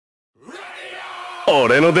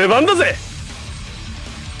俺の出番だぜ。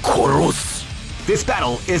殺す。 This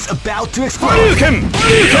battle is about to explode. 竜拳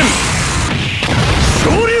昇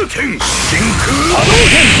竜拳真空波動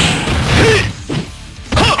拳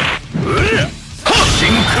真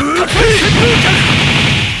空竜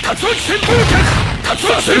巻旋風脚竜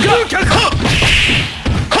巻旋風脚竜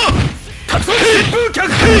巻旋風脚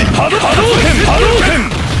波動拳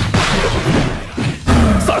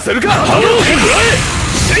させるか。波動拳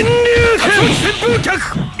新竜拳旋風脚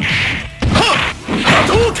波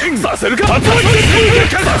動拳させるか。竜巻旋風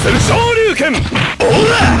脚させる。昇竜拳オ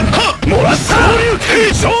ラもらった。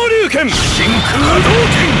昇竜拳真空波動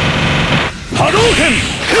拳波動拳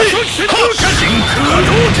竜巻旋風脚真空波動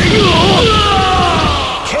拳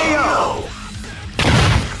KO.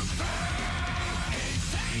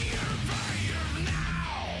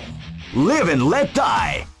 Live and let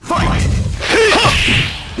die. Fight.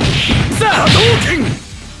 さあ波動拳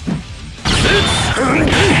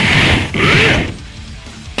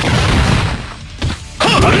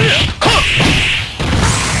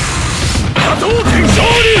波動拳昇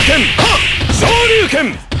竜拳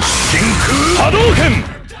真空波動拳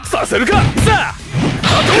させるか。さあ波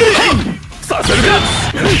動拳させるか。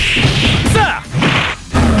さあ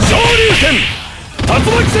昇竜拳竜巻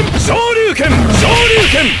旋昇竜拳竜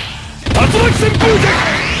巻旋風脚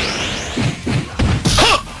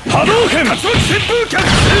波動拳竜巻旋風脚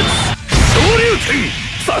昇竜拳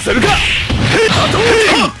させるか。波動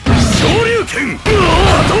拳昇竜拳波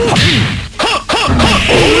動拳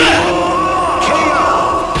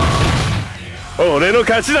俺の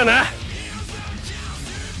勝ちだな。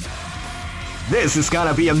 This is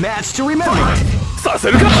gonna be a match to remember. さ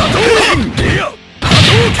せるか。波動拳いや波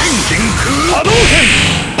動拳真空波動拳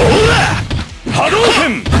オラ波動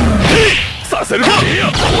拳させるか。いや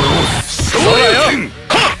殺す昇竜拳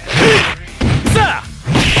さあ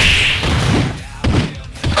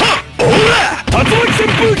オラ竜巻旋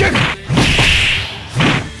風脚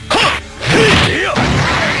いや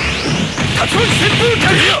竜巻旋風脚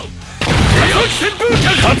いや竜巻旋風脚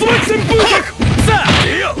竜巻旋風脚さあい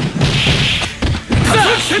や竜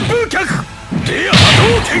巻旋風脚いや波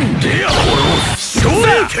動拳いや殺す昇竜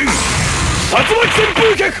拳竜巻旋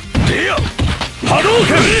風脚いや波動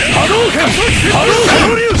拳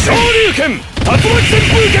昇竜拳竜巻旋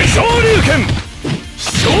風脚昇竜拳昇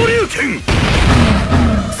竜拳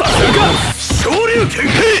させるか。昇竜拳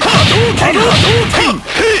波動拳波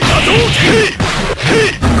動拳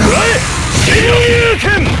くらえ新竜拳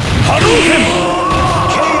波動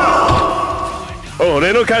拳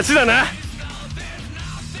俺の勝ちだな。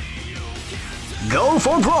 Go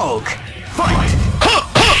for broke. Fight.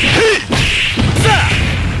 さあ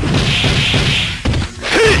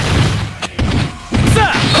さ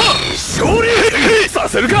あ昇竜拳さ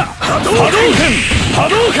せるか。波動拳波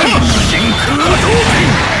動拳真空波動拳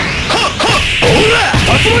オラ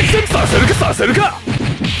竜巻旋させるか。させるか。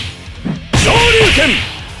昇竜拳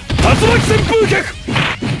竜巻旋風脚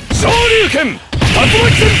昇竜拳竜巻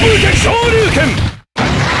旋風脚昇竜拳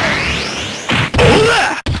オラ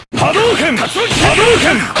波動拳竜巻旋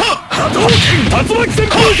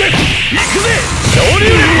風脚行くぜ。昇竜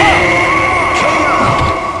連覇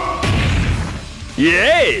イエ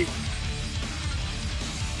ーイ。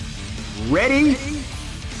 Ready?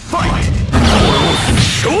 Fight.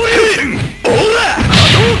 昇竜拳オラ波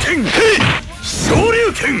動拳昇竜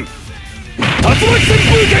拳竜巻旋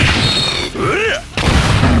風脚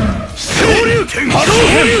昇竜拳波動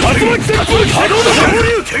拳竜巻旋風脚昇竜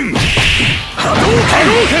拳波動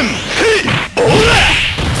拳オラ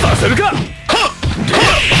させるか。竜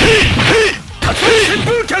巻旋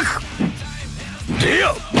風脚い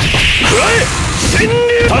やくらえ新竜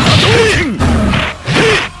波動拳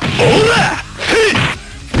オラ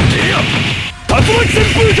いや竜巻旋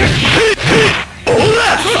風脚オラ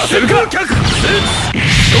させるか。竜巻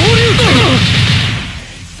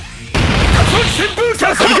旋風脚さ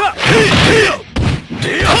せるか。竜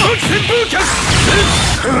巻旋風脚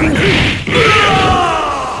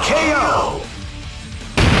KO.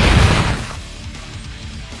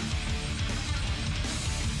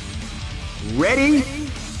 Ready?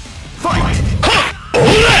 Fight. オラ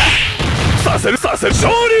させる昇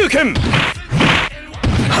竜拳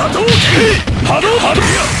波動拳波動竜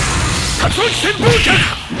巻旋風脚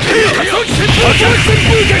竜巻旋風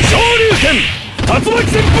脚昇竜拳竜巻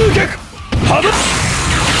旋風脚波動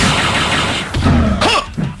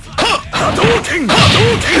拳さ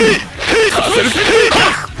せる竜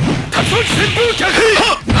巻旋風脚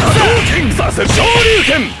波動拳させる昇竜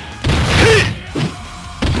拳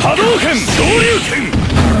波動拳昇竜拳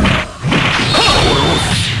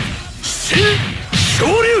昇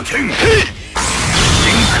竜拳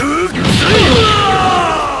真空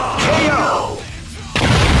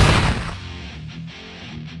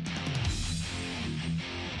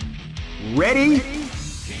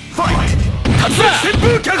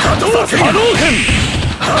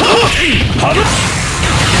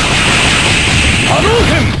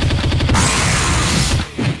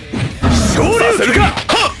せるか。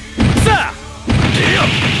さあ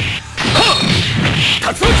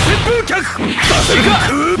竜巻旋風脚させるか。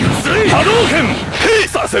波動拳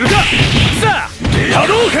させるか。さあ波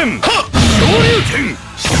動拳昇竜拳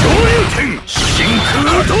昇竜拳真空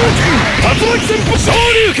波動拳竜巻旋風昇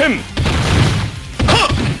竜拳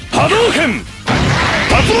波動拳竜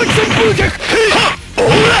巻旋風脚お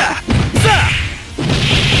ら。さ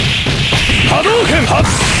あ波動拳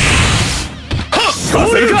さ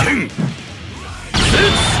せるか。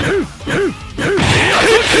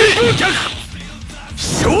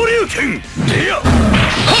昇竜拳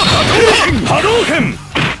波動拳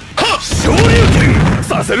昇竜拳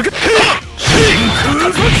させるか。真空竜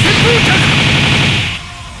巻旋風脚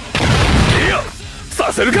さ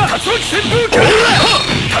せるか。竜巻旋風脚竜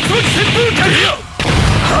巻旋風脚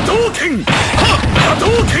波動拳波動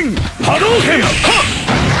拳波動拳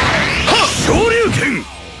昇竜拳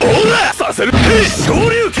させる。昇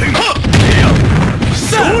竜拳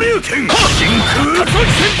昇竜拳真空竜巻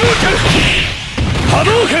旋風脚波動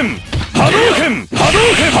拳波動拳波動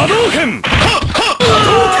拳波動拳波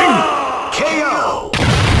動拳 KO.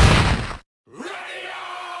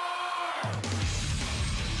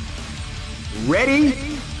 Ready?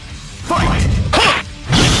 Fight.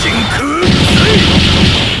 真空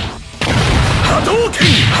波動拳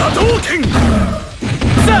波動拳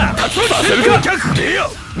さあ竜巻旋風脚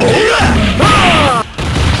おら。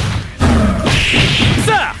さ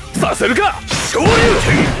あさせるか。昇竜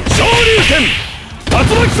拳昇竜拳竜巻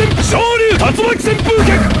旋風昇竜竜巻旋風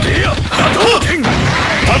脚波動拳竜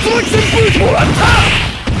巻旋風もらった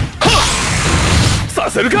さ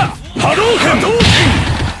せるか。波動拳昇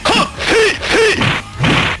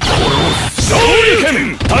竜拳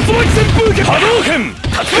竜巻旋風脚波動拳竜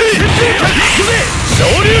巻旋風脚いくぜ昇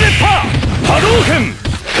竜熱波波動拳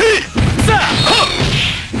さあ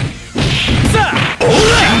さあおら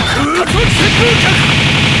竜巻旋風脚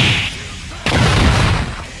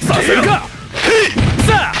させるか。さ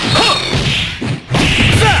あ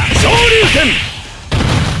さあ昇竜拳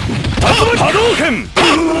波動拳 KO.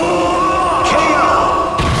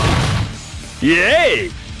 イエーイ。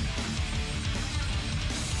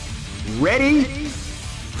 Ready?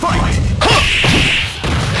 Fight.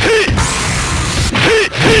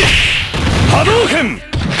 波動拳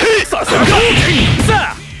させるか。さ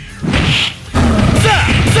あさあ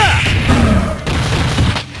さ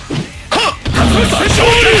あ昇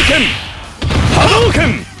竜拳波動拳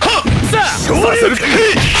さあさせるか。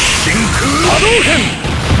真空波動拳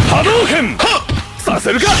波動拳さ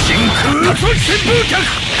せるか。真空竜巻旋風脚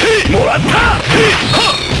もらった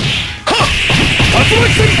竜巻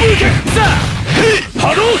旋風脚さあ波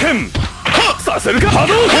動拳させるか。波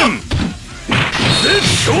動拳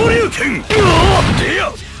昇竜拳波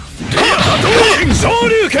動拳昇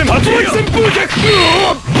竜拳竜巻旋風脚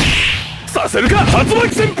させるか。竜巻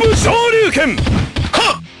旋風昇竜拳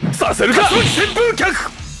させるか。竜巻旋風脚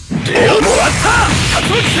もらった竜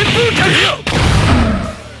巻旋風脚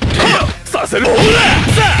させる。ほらさ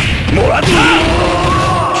あもらった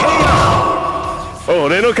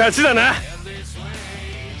俺の勝ちだな。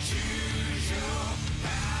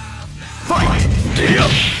波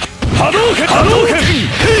動拳波動拳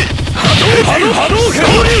波動拳昇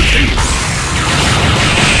竜拳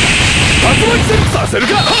竜巻旋風させるか。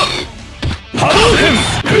波動拳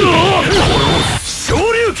昇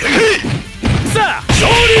竜拳さあ昇竜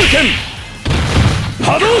拳波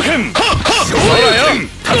動拳昇竜拳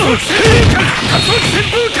竜巻旋風脚竜巻旋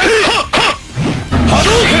風脚波動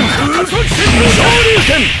拳竜巻旋風昇竜拳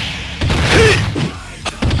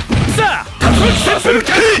さあ竜巻旋風脚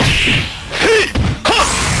竜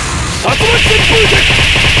巻旋風脚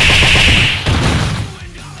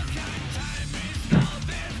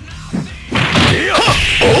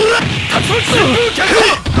おら竜巻旋風脚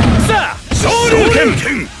さあ昇竜拳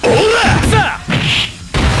おらさあ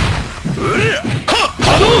波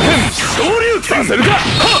動拳昇竜拳させるか。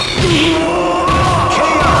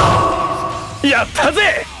やった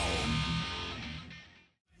ぜ。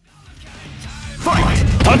竜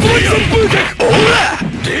巻旋風脚おら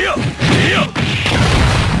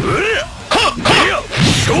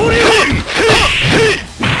昇竜拳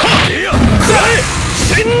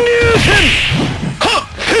進入拳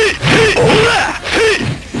おら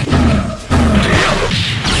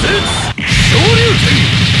昇竜拳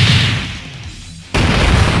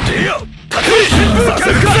させ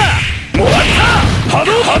るか。もらった波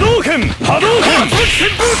動拳波動拳竜巻旋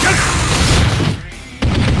風脚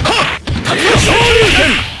昇竜拳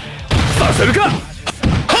させるか。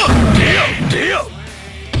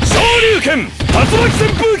昇竜拳竜巻旋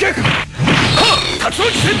風脚竜巻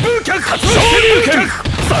旋風脚昇竜拳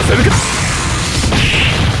させるか。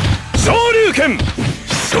昇竜竜拳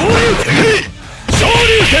昇竜拳昇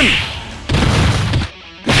竜拳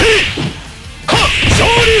昇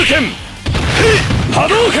竜拳波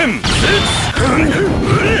動拳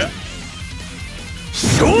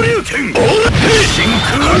昇竜拳真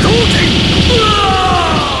空波動拳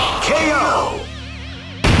KO!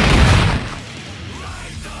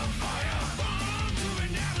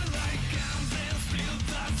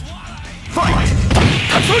 Fight!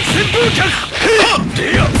 竜巻旋風脚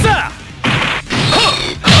さあ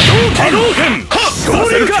波動拳昇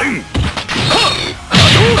竜拳波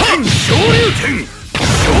動拳昇竜拳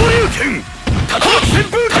昇竜拳竜巻旋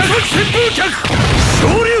風脚昇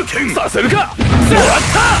竜拳させるか終わっ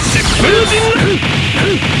た疾風陣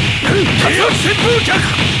竜巻旋風脚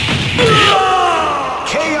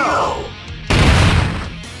KO!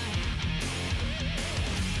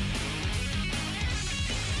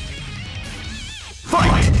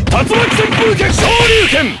 Fight! 竜巻旋風脚昇竜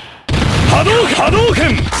拳波動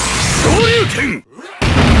拳昇竜拳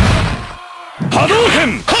波動拳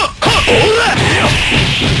おら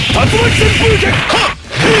竜巻旋風脚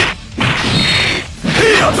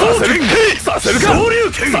させるか昇竜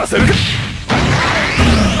拳させるか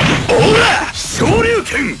おら昇竜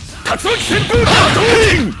拳竜巻旋風脚波動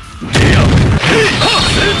拳竜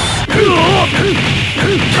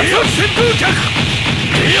巻旋風脚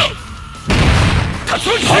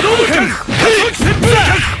波動拳竜巻旋風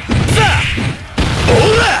脚さあお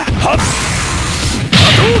ら波動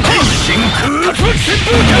拳真空竜巻旋風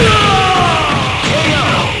脚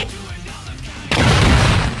KO!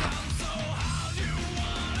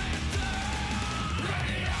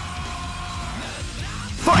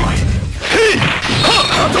 Fight!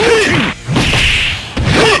 波動拳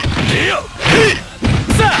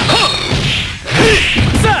さあ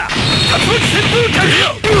竜巻旋風脚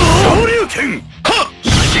昇竜拳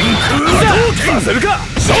真空波動拳させるか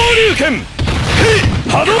昇竜拳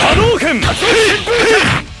波動拳竜巻旋風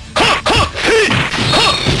脚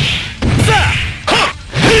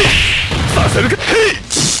させるか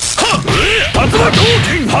竜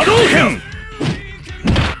巻波動拳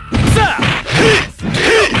さあ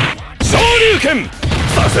昇竜拳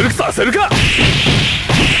させるか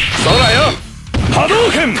そらよ波動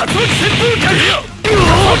拳竜巻旋風脚竜巻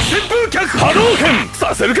旋風脚波動拳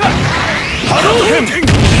させるか波動拳竜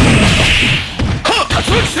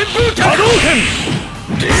巻旋風脚波動拳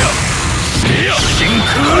真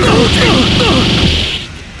空波動拳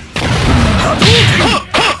波動拳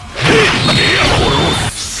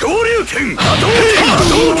昇竜拳波動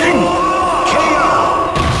拳 KO!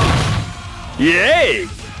 イエーイ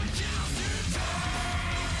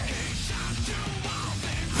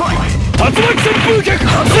Fight! 竜巻旋風脚波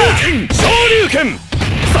動拳昇竜拳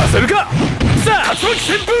させるかさあ竜巻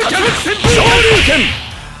旋風脚昇竜拳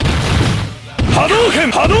波動拳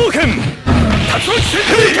竜巻旋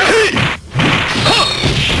風脚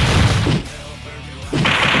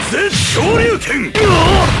昇竜拳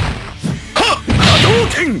波動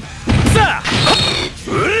拳さあ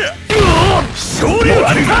昇竜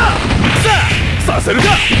拳させるか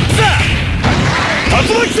さあ竜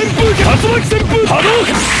巻旋風波動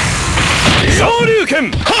拳昇竜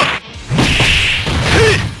拳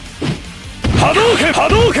波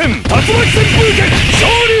動拳竜巻旋風脚昇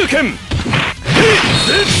竜拳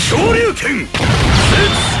昇竜拳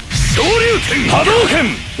昇竜拳波動拳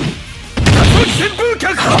竜巻旋風脚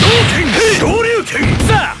波動拳昇竜拳さ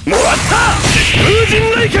あもらった疾風陣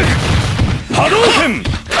雷脚波動拳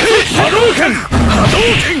波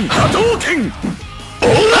動拳お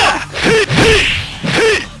ら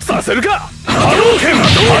させるか波動拳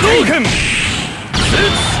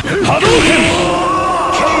波動拳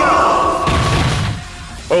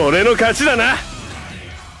俺の勝ちだな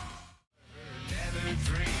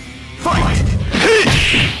Fight!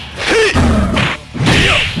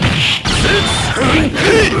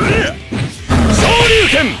 昇竜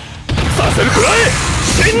拳させるくらえ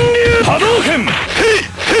侵入波動拳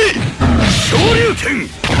昇竜拳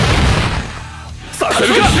させ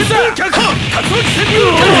るか竜巻旋風脚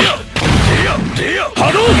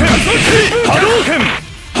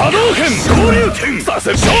波動拳昇竜拳さ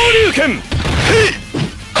せる昇竜拳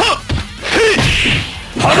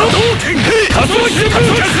波動拳竜巻旋風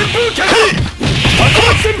脚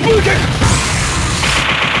旋風脚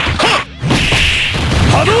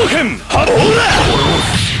波動拳波動だ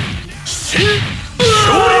昇竜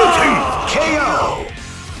拳 KO!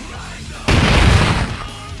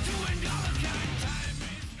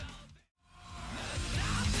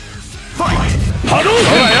 波動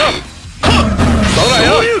拳昇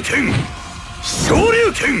竜拳昇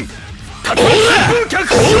竜拳竜巻旋風脚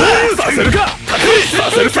させるか波動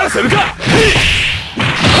拳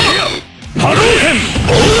波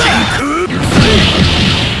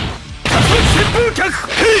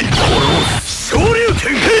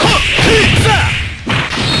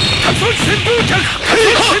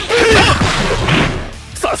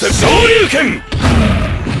させ昇竜拳竜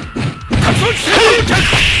巻旋風脚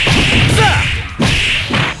さ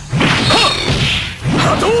あ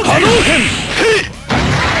波動拳竜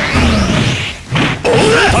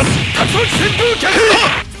巻旋風脚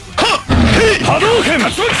波動拳竜巻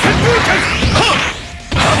旋風脚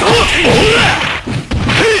波動拳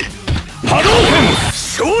波動拳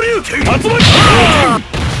昇竜拳竜巻旋風脚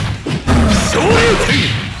昇竜拳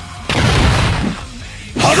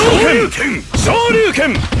波動拳昇竜拳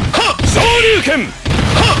昇竜拳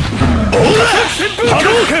波動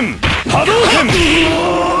拳波動拳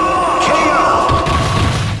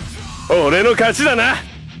俺の勝ちだな。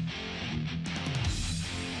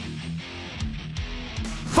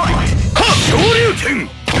昇竜拳竜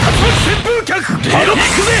巻旋風脚波動行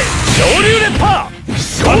くぜ昇竜熱波竜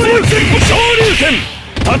巻旋風昇竜拳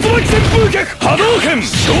竜巻旋風脚波動拳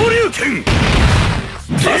昇竜拳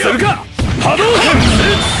させるか波動拳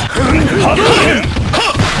波動拳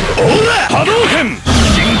波動拳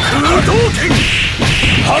真空波動拳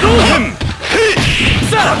波動拳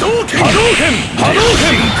さあ波動拳波動拳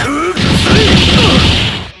真空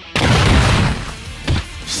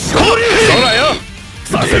昇竜拳そらよ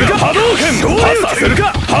させるか波動拳させる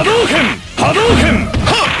か波動拳波動拳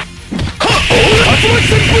竜巻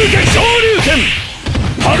旋風拳昇竜拳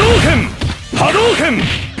波動拳波動拳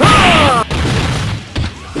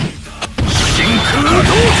真空波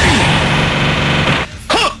動拳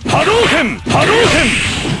波動拳波動拳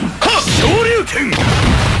昇竜拳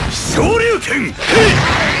昇竜拳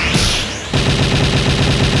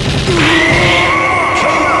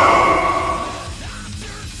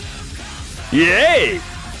イエーイ